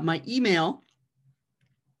then my email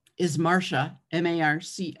is Marcia,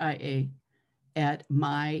 Marcia, at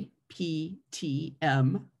myptm.com,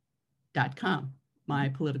 My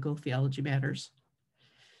Political Theology Matters.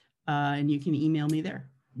 And you can email me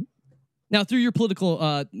there. Now, through your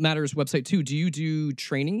Political Matters website, too, do you do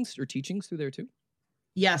trainings or teachings through there, too?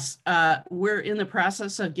 Yes. We're in the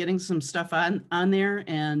process of getting some stuff on there,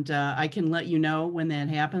 and I can let you know when that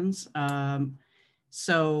happens.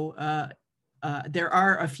 There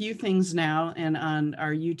are a few things now, and on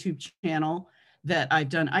our YouTube channel that I've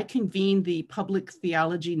done. I convened the Public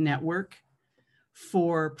Theology Network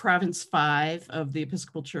for Province 5 of the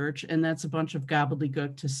Episcopal Church, and that's a bunch of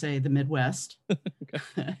gobbledygook to say the Midwest.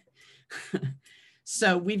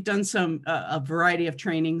 So we've done a variety of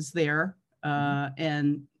trainings there,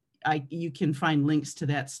 and you can find links to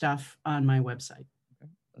that stuff on my website.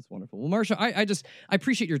 That's wonderful. Well, Marcia, I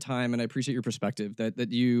appreciate your time and I appreciate your perspective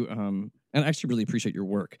that you, and I actually really appreciate your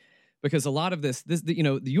work, because a lot of this,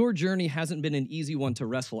 your journey hasn't been an easy one to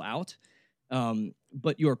wrestle out.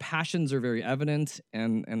 But your passions are very evident,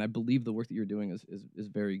 and I believe the work that you're doing is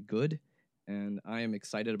very good. And I am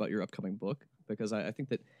excited about your upcoming book, because I think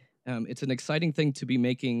that it's an exciting thing to be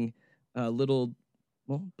making little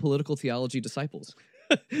political theology disciples,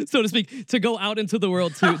 so to speak, to go out into the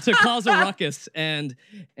world to cause a ruckus and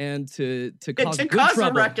to cause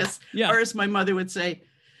trouble. A ruckus, or as my mother would say,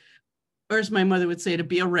 to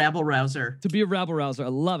be a rabble rouser. To be a rabble rouser. I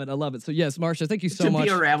love it. So yes, Marcia, thank you so much.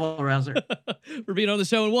 To be a rabble rouser. For being on the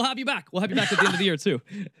show, and we'll have you back. We'll have you back at the end of the year too.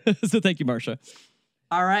 So thank you, Marcia.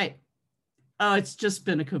 All right. Oh, it's just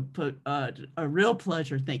been a real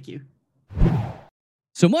pleasure. Thank you.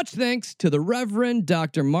 So much thanks to the Reverend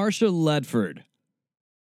Dr. Marcia Ledford.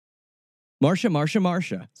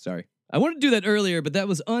 Marcia. Sorry. I wanted to do that earlier, but that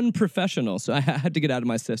was unprofessional, so I had to get out of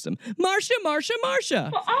my system. Marcia. Well, all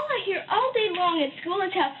I hear all day long at school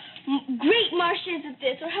is how great Marcia is at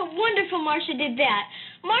this, or how wonderful Marcia did that.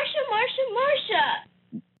 Marcia.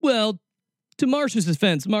 Well, to Marcia's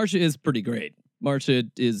defense, Marcia is pretty great. Marcia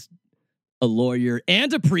is a lawyer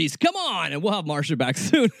and a priest. Come on, and we'll have Marcia back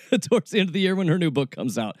soon towards the end of the year when her new book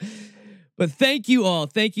comes out. But thank you all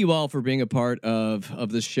for being a part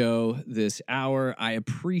of the show this hour. I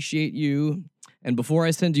appreciate you. And before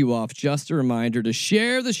I send you off, just a reminder to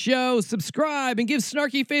share the show, subscribe, and give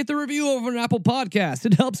Snarky Faith a review over on Apple Podcasts.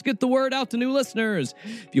 It helps get the word out to new listeners.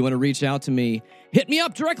 If you want to reach out to me, hit me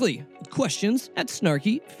up directly.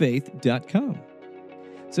 questions@snarkyfaith.com.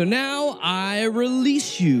 So now I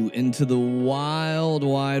release you into the wild,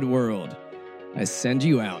 wide world. I send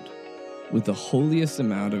you out with the holiest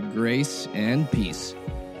amount of grace and peace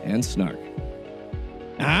and snark.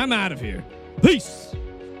 I'm out of here. Peace.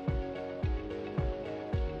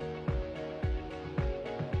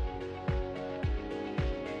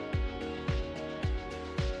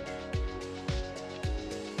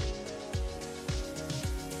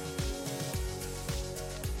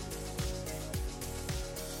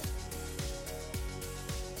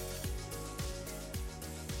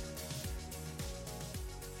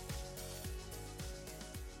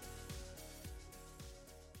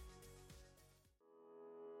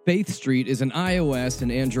 Faith Street is an iOS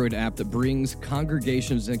and Android app that brings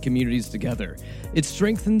congregations and communities together. It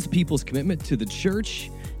strengthens people's commitment to the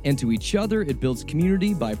church and to each other. It builds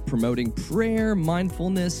community by promoting prayer,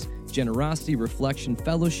 mindfulness, generosity, reflection,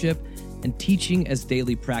 fellowship, and teaching as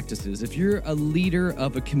daily practices. If you're a leader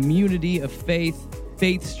of a community of faith,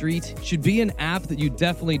 Faith Street should be an app that you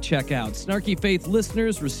definitely check out. Snarky Faith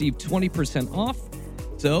listeners receive 20% off.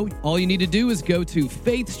 So all you need to do is go to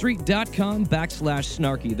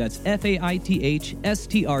faithstreet.com/snarky. That's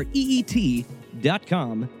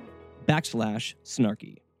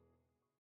FAITHSTREET.com/snarky.